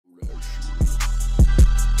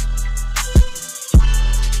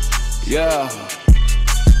Yeah.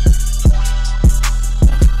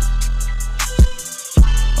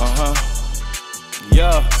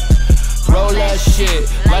 Yeah. Roll that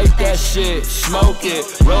shit, light that shit, smoke it.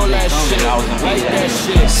 Roll that shit, light that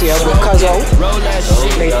shit. See, I'm with Cuzzo. Roll that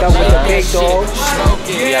shit, linked up with the big dog.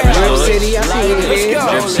 Smoke it. Drip City, I see what it is.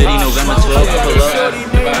 Drip City, November 12th. Pull up.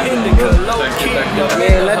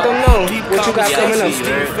 Man, let them know what you got coming up.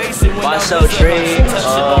 Buy, sell, trade.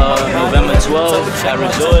 November 12th at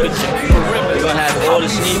Resort. We're gonna have all the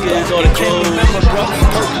sneakers, all the clothes,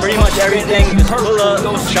 pretty much everything. Just pull up.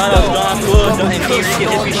 Shout out to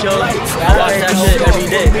Thedoncoreanddricanhippieshow and Thedoncoreanddricanhippieshow. I watch that shit every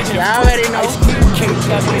day. Y'all already know.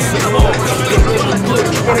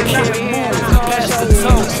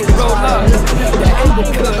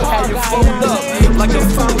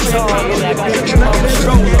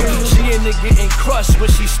 She in there getting crushed when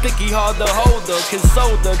she sticky, hard to hold her.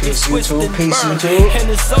 Console her, get switched and burned, and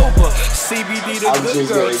it's over. CBD the good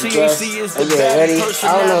girl, THC is the bad personality. I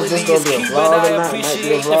don't know if this gonna be a vlog or not. Might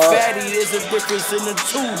be a vlog. There's a difference in the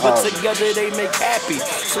two, but together they make happy.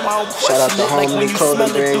 So I don't shout out to Homely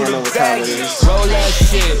Clothing Brand, you know what time it is. Roll that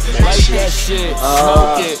shit, light that shit,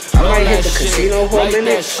 smoke it. I might hit the casino for a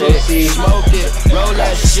minute. Go see smoke it, roll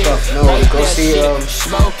that shit. No, go see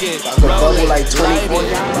smoke it, roll it like 20.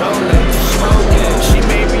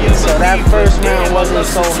 So that first round wasn't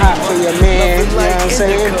so hot for your man, you know what I'm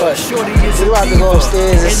saying? But we about to go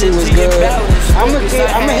upstairs and see what's good. I'm gonna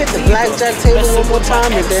hit the blackjack table one more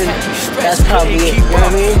time, and then that's probably it, you know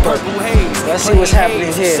what I mean? But let's see what's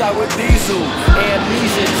happening here.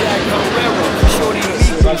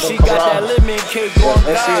 She got that lemon cake on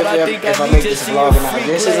God. I think I need to see a freak.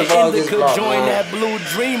 This is a vlog, this vlog.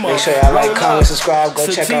 Make sure y'all like, comment, subscribe. Go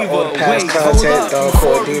check out all the past content.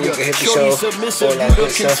 Thedoncoreanddricanhippieshow, all that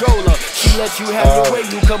good stuff. She let you have your way,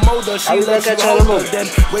 you commode her. She let you hold her. Then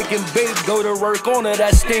wake and bake, go to work on her.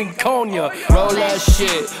 That stink on ya. Roll that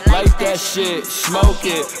shit, light that shit, smoke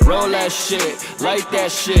it. Roll that shit, light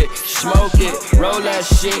that shit, smoke it. Roll that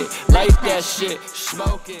shit, light that shit,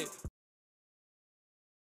 smoke it.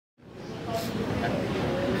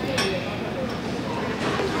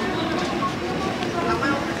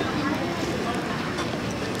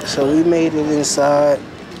 So we made it inside.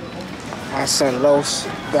 My son Los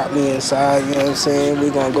got me inside, you know what I'm saying?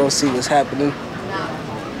 We're gonna go see what's happening.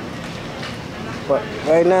 But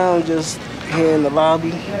right now I'm just here in the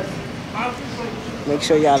lobby. Make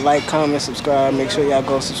sure y'all like, comment, subscribe. Make sure y'all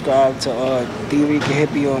go subscribe to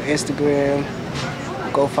Thedoncoreanddricanhippie on Instagram.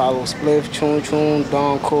 Go follow Spliff, Chun,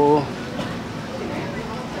 Thedoncore.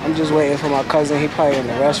 I'm just waiting for my cousin. He probably in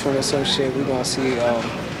the restaurant or some shit. We're gonna see.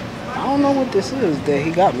 I don't know what this is that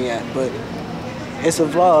he got me at, but it's a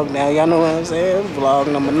vlog now. Y'all know what I'm saying? Vlog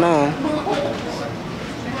number 9.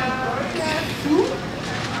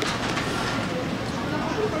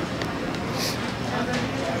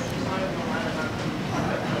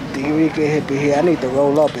 Thedoncoreanddricanhippie here. I need to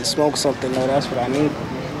roll up and smoke something though. That's what I need.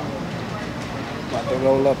 About to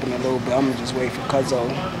roll up in a little bit. I'm gonna just wait for Cuzzo.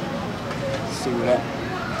 See what up.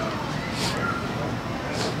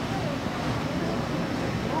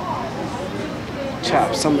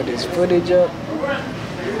 Chop some of this footage up.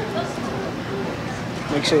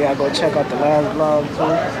 Make sure y'all go check out the last vlog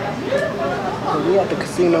too. We at the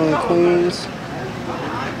casino in Queens.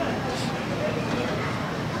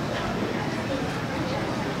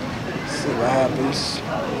 See what happens.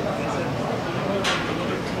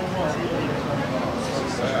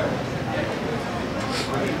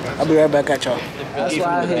 I'll be right back at y'all. That's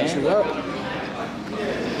why I hit you up.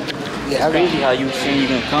 Yeah, it's crazy how you seen you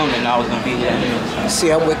gonna come and I was gonna be here anyway.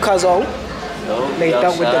 See, I'm with Cuzzo. Linked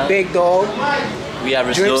up with the big dog. We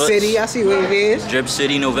have Drip City, I see what it is. Drip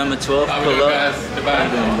City, November 12th. Pull up. How you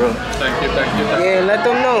doing, bro? Thank you. Yeah, let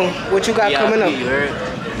them know what you got coming up. You heard?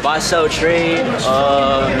 Buy, sell, trade.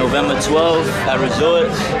 November 12th at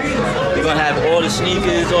Resorts. We're gonna have all the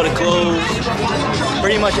sneakers, all the clothes,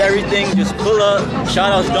 pretty much everything. Just pull up.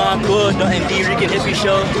 Shout out to Thedoncoreanddricanhippieshow and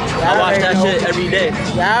Thedoncoreanddricanhippieshow. I watch that shit every day.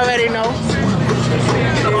 Y'all already know.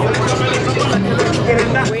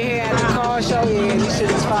 We here at the car show. Yeah, this shit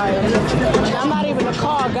is fire. I'm not even a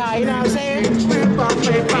car guy, you know what I'm saying?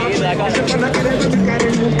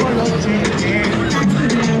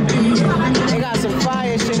 They got some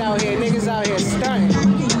fire shit out here. Niggas out here stunting.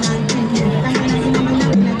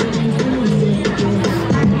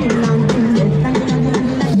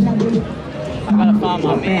 I gotta find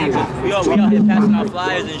my man, cause we out here passing out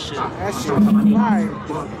flyers and shit. That shit fire.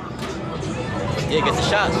 Yeah, get the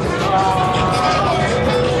shots.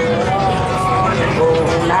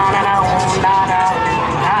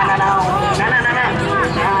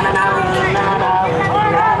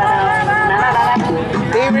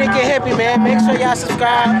 Thedoncoreanddricanhippieshow man. Make sure y'all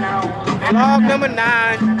subscribe. Vlog number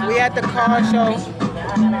 9. We at the car show.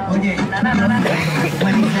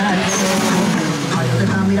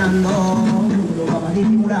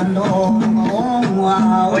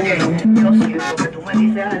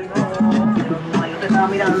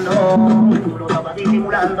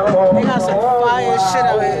 They got some fire shit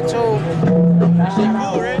out here too. That shit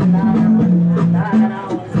cool, right?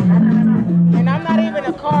 And I'm not even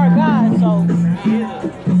a car guy, so.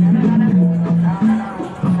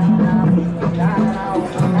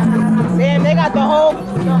 Damn, they got the whole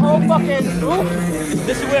fucking roof.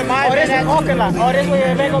 This is where my this is parking lot. Oh, this is where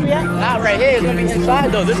your event gonna be at? Not right here. It's gonna be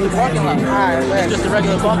inside though. This is the parking lot. Alright, It's just a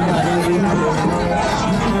regular parking lot.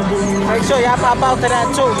 make sure y'all pop out to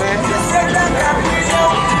that too, man.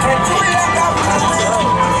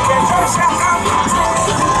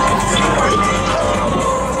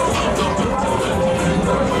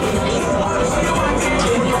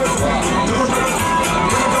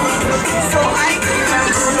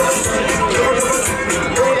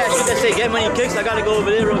 Say get money kicks, I gotta go over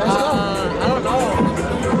there real quick. I don't know.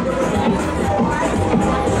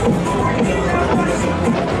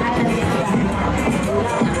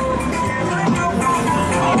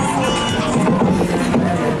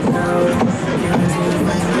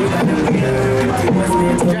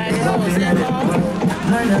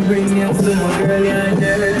 I bring you to my girl,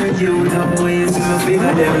 you always my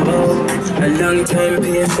bigger than both. A long time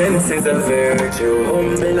patience is a virtue.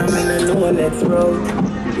 Humble, I'm in a know let's roll.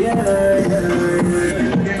 Yeah.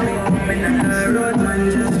 I'm in a road, man,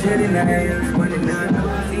 just chilling out. But in a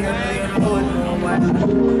see how you hold no one.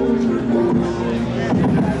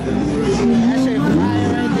 That shit fire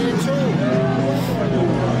right there too.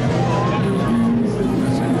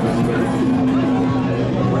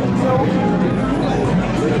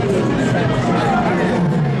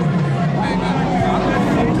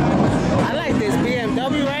 I like this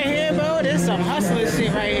BMW right here, bro. There's some hustling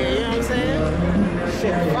shit right here, you know what I'm saying?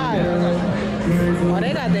 Shit fire. Oh,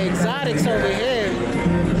 they got the exotics over here.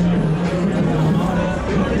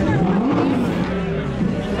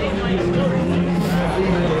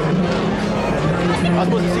 I was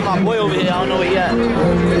supposed to see my boy over here. I don't know where he at.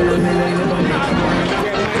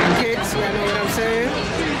 Kids, you know what I'm saying?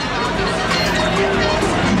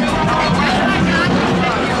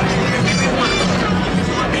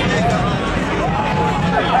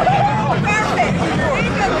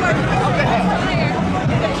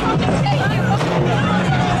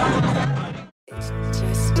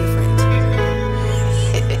 Just different.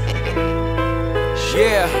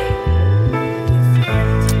 Yeah.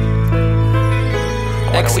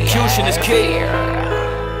 Execution is key.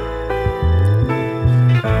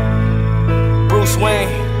 Bruce Wayne.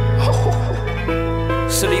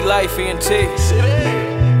 City Life, ENT.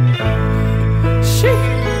 Shit.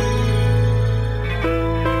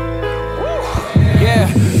 Yeah,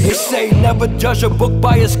 they say never judge a book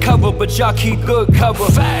by its cover, but y'all keep good cover.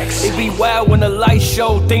 Facts. It be wild when the lights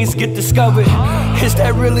show, things get discovered. Is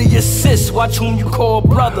that really your sis? Watch whom you call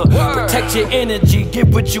brother. Protect your energy, get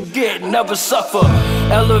what you get, never suffer.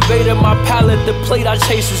 Elevated my palate, the plate I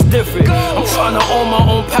chase is different. I'm trying to own my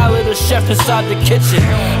own palate, a chef inside the kitchen.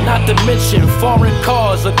 Not to mention foreign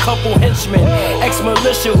cars, a couple henchmen,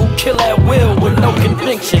 ex-militia who kill at will with no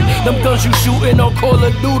conviction. Them guns you shooting on Call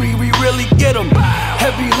of Duty, we really get them.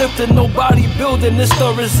 Heavy lifting, no bodybuilding, it's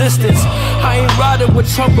the resistance. I ain't riding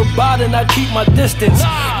with Trump or Biden, I keep my distance.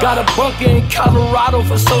 Got a bunker in Colorado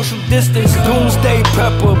for social distance. Doomsday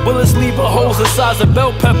pepper, bullets leaving holes the size of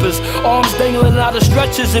bell peppers. Arms dangling out of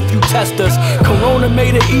stretchers if you test us. Corona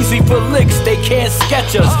made it easy for licks, they can't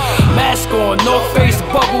sketch us. Mask on, no face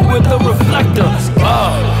bubble with a reflector.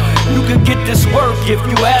 You can get this work if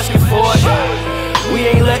you asking for it. We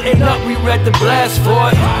ain't letting up, we read the blast for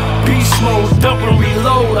it. Beast mode, dump and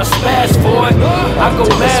reload, I smash for it. I go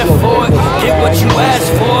mad for it, get what you ask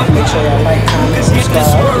for. You can get this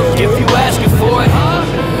work if you asking for it.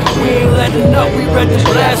 We ain't letting up, we read the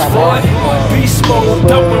blast for it. Beast mode,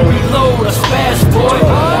 dump and reload, I smash for it.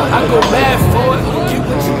 I go mad for it, get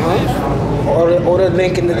what you ask for. Or the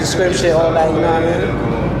link in the description, all that, you know what I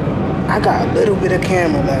mean? I got a little bit of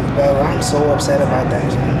camera left, bro. I'm so upset about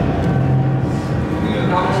that, man.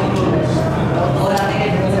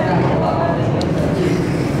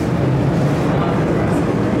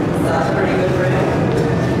 That's pretty good for him.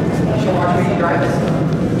 You should watch me drive this.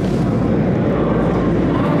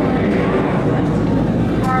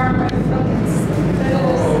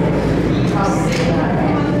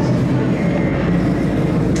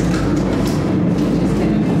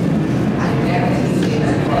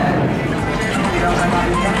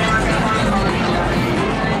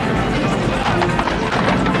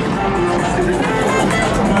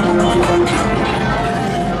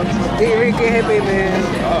 D-Rican Hippie, man.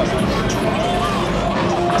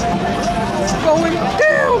 It's going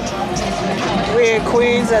down. We're in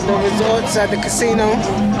Queens at the resorts at the casino.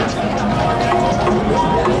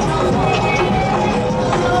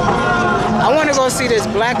 I want to go see this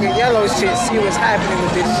black and yellow shit, see what's happening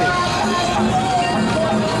with this shit.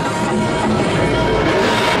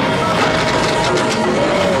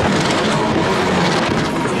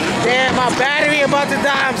 Damn, my battery about to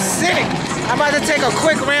die. I'm sick. I'm about to take a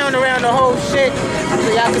quick round around the whole shit so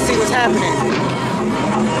y'all can see what's happening.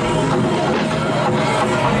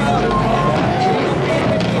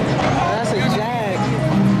 That's a Jag.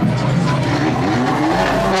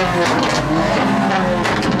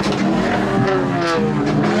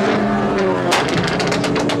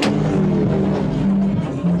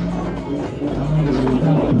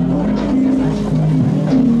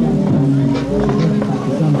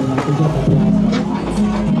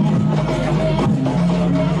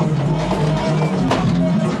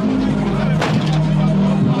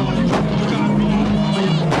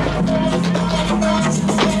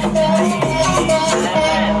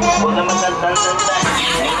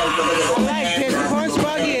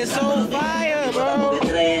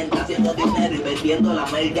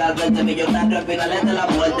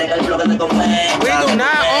 We do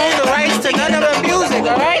not own the rights to none of the music,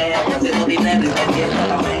 alright?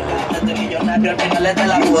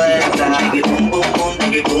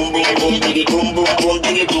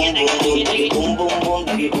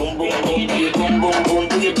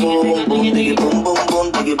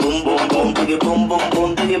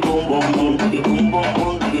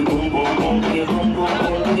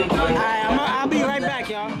 I'll be right back,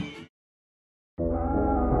 y'all.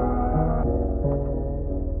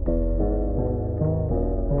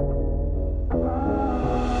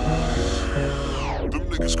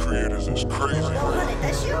 Creators is crazy.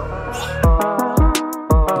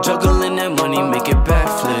 Juggling that money, make it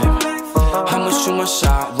backflip. How much shoot my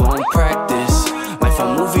shot, won't practice. Life a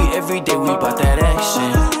movie, every day we bout that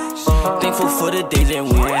action. Thankful for the day that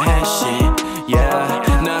we ain't had shit.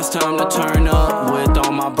 Yeah, now it's time to turn up with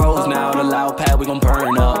all my bros. Now the loud pad, we gon'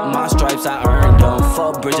 burn up. My stripes, I earned them.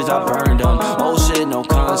 Fuck bridges, I burned them. Oh shit, no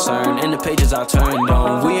concern. In the pages, I turned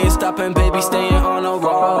on. We ain't stopping, baby, staying on the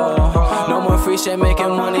road. No more free shit,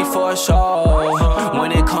 making money for a show.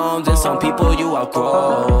 When it comes in some people you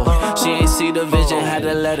outgrow. She ain't see the vision, had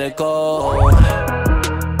to let it go.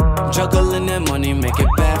 Juggling that money, make it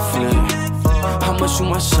backflip. How much shoot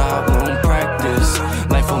my shot, won't practice.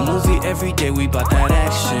 Life a movie, every day we bout that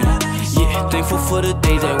action. Yeah, thankful for the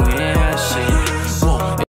day that we ain't had shit.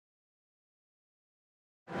 Whoa.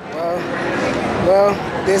 Well,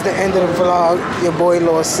 this is the end of the vlog. Your boy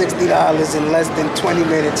lost $60 in less than 20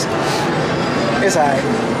 minutes. It's alright.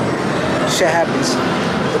 Shit happens.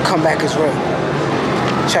 The comeback is real.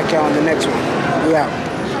 Check y'all on the next one. We out.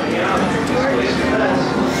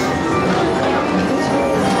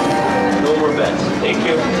 No more bets. Thank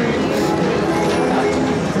you.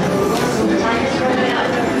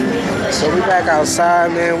 So we back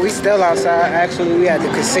outside, man. We still outside. Actually, we at the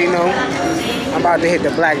casino. I'm about to hit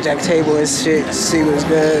the blackjack table and shit. See what's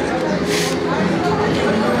good.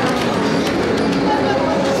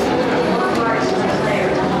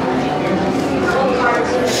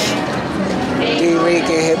 D-Rican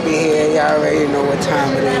Hippie here. Y'all already know what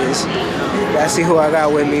time it is. Y'all see who I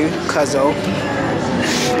got with me? Cuzzo.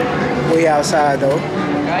 We outside though.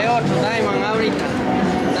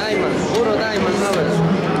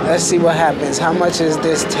 Let's see what happens. How much is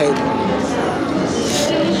this table?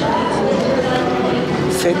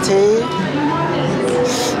 15?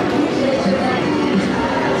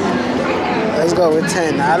 Let's go with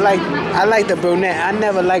 10. I like the brunette. I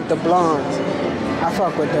never liked the blondes. I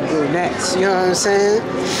fuck with the brunettes. You know what I'm saying?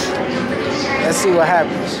 Let's see what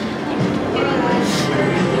happens.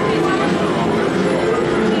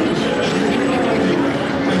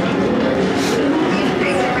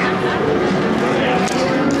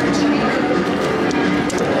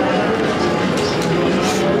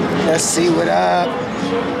 Let's see what up.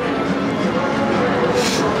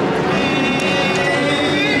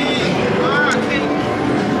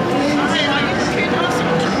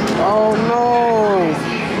 Oh no.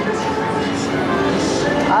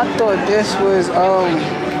 I thought this was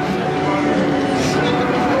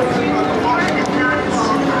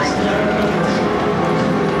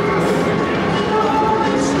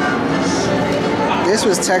this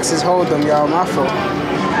was Texas Hold'em, y'all, my fault.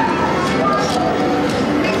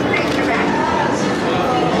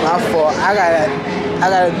 I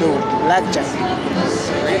gotta do blackjack.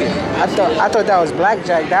 I thought that was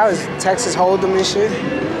blackjack. That was Texas Hold'em and shit.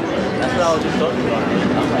 That's what I was just talking about.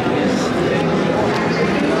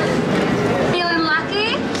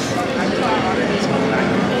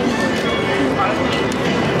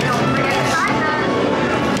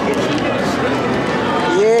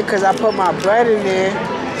 because I put my bread in there.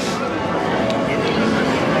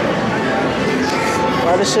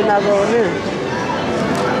 Why this shit not going in?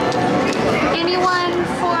 Anyone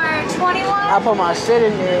for 21? I put my shit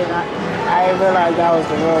in there and I didn't realize that was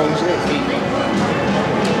the wrong shit.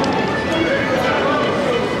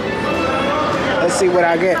 Let's see what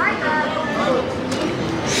I get.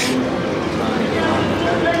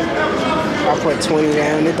 I put 20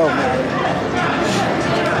 down, it don't matter.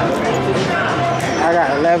 I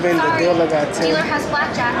got 11, the dealer got 10. Dealer has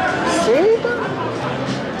blackjack. See?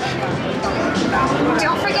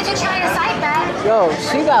 Don't forget to try a side bet. Yo,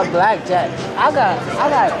 she got blackjack. I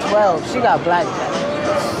got 12, she got blackjack.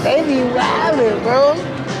 They be wildin', bro.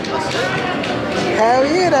 Hell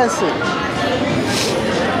yeah, that's it.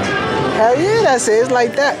 Hell yeah, that's it. It's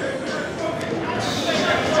like that.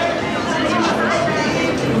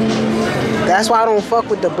 That's why I don't fuck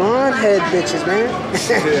with the blonde head bitches, man.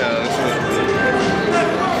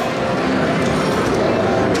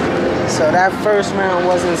 So that first round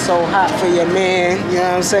wasn't so hot for your man, you know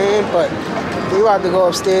what I'm saying? But we about to go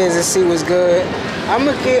upstairs and see what's good. I'm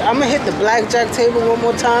gonna hit the blackjack table one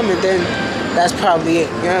more time and then that's probably it,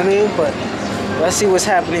 you know what I mean? But let's see what's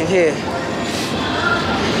happening here.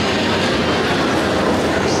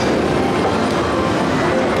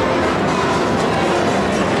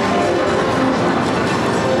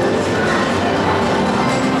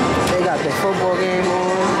 They got the football game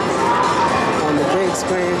on the big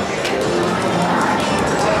screen.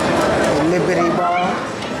 The Liberty Ball.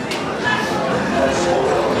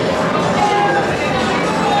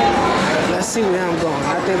 Let's see where I'm going.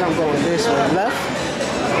 I think I'm going this way. Left?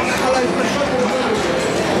 I like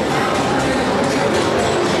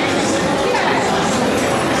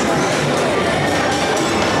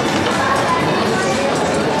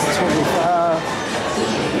it's 25.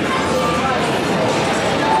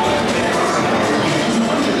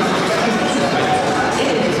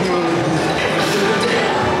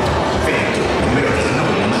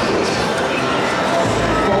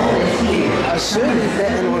 I should be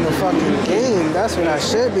betting on the fucking game. That's what I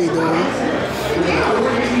should be doing.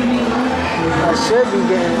 I should be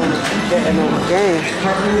betting on the game.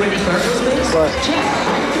 But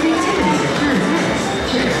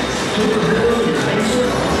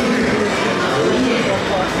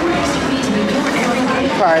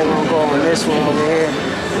probably gonna go on this one over here.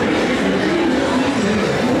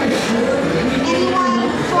 Anyone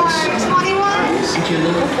for 21? At your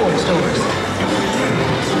local Ford stores.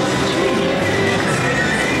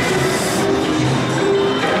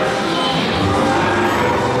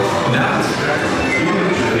 Now,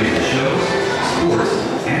 shows, sports,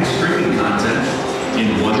 and streaming content in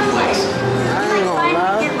one place. I ain't gonna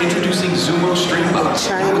lie. Introducing Zumo Streambox.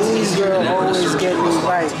 Chinese girl always get me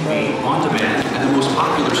right, bro. On demand and the most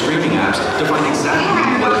popular streaming apps to find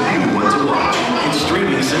exactly what you want to watch. It's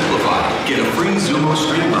streaming simplified. Get a free Zumo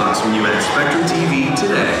Streambox when you add Spectrum TV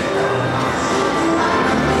today.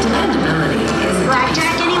 Dependability is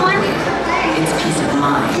Blackjack, anyone? It's peace of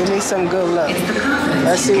mind. Give me some good luck. It's the confidence.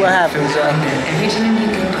 Let's see what happens, y'all. Every time you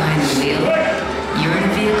go behind the wheel, you're in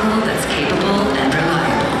a vehicle that's capable and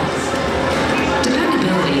reliable.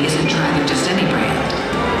 Dependability isn't driving just any brand.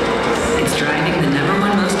 It's driving the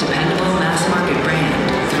 #1 most dependable mass market brand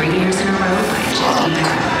 3 years in a row by Jackie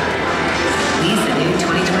Beck. Lease the new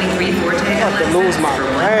 2023 Forte I'm about to lose my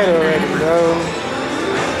bread already, bro.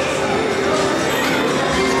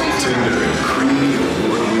 Tender and creamy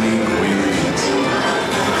award-winning ingredients.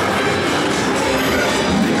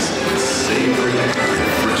 Mixed with savory and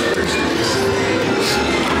fresh vegetables.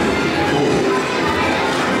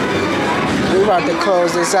 We about to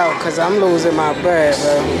close this out because I'm losing my bread,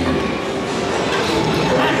 bro.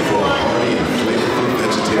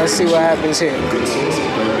 Let's see what happens here. Good source of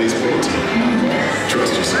plant-based protein.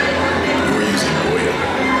 Trust yourself. We're using Goya.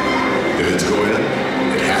 If it's Goya,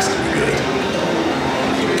 it has to be good.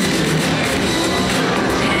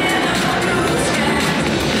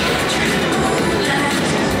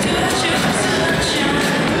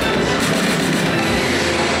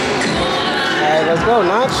 Alright, let's go,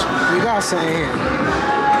 Notch. We got something here.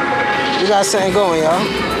 We got something going, y'all.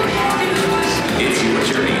 It's your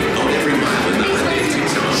journey on every mile in the Hyundai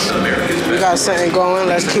Tucson, America's We got something going.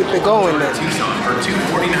 Let's keep it going then. Tucson for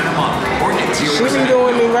 $249 a month, or get 0% She be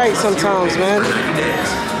doing me right sometimes, man. for 90 days.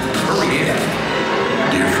 Hurry in.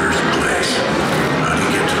 Dear first place, how do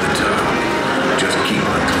you get to the top? Just keep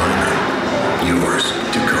on climbing. Yours,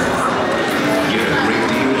 Tacoma. Get a great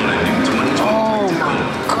deal on a new 2020 Oh my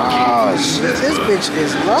gosh. This bitch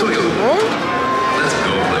is lucky, bro. Let's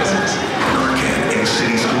go places. Narcan and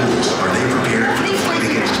city schools, are they prepared for the fight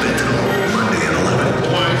against fentanyl? Monday at 11.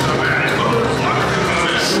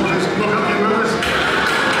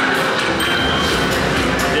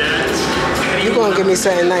 me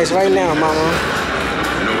something nice right now, mama.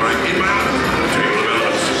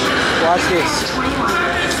 Watch this.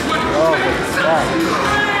 Oh, wow.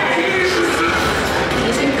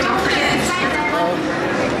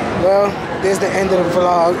 Well, there's the end of the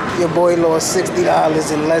vlog. Your boy lost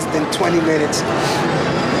 $60 in less than 20 minutes.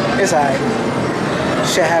 It's alright.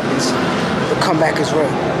 Shit happens. The comeback is real.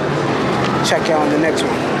 Check y'all on the next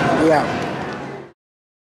one. We out.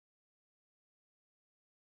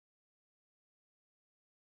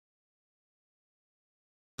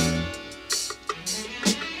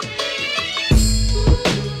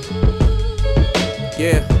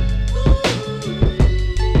 Yeah.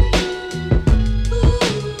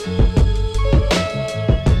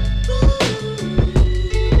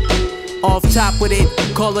 Off top with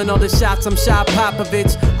it, calling all the shots, I'm Shy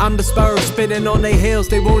Popovich. I'm the Spurs, spinning on their heels,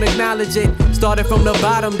 they won't acknowledge it. Started from the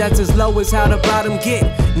bottom, that's as low as how the bottom get.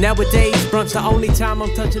 Nowadays, brunch the only time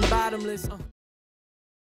I'm touching bottomless.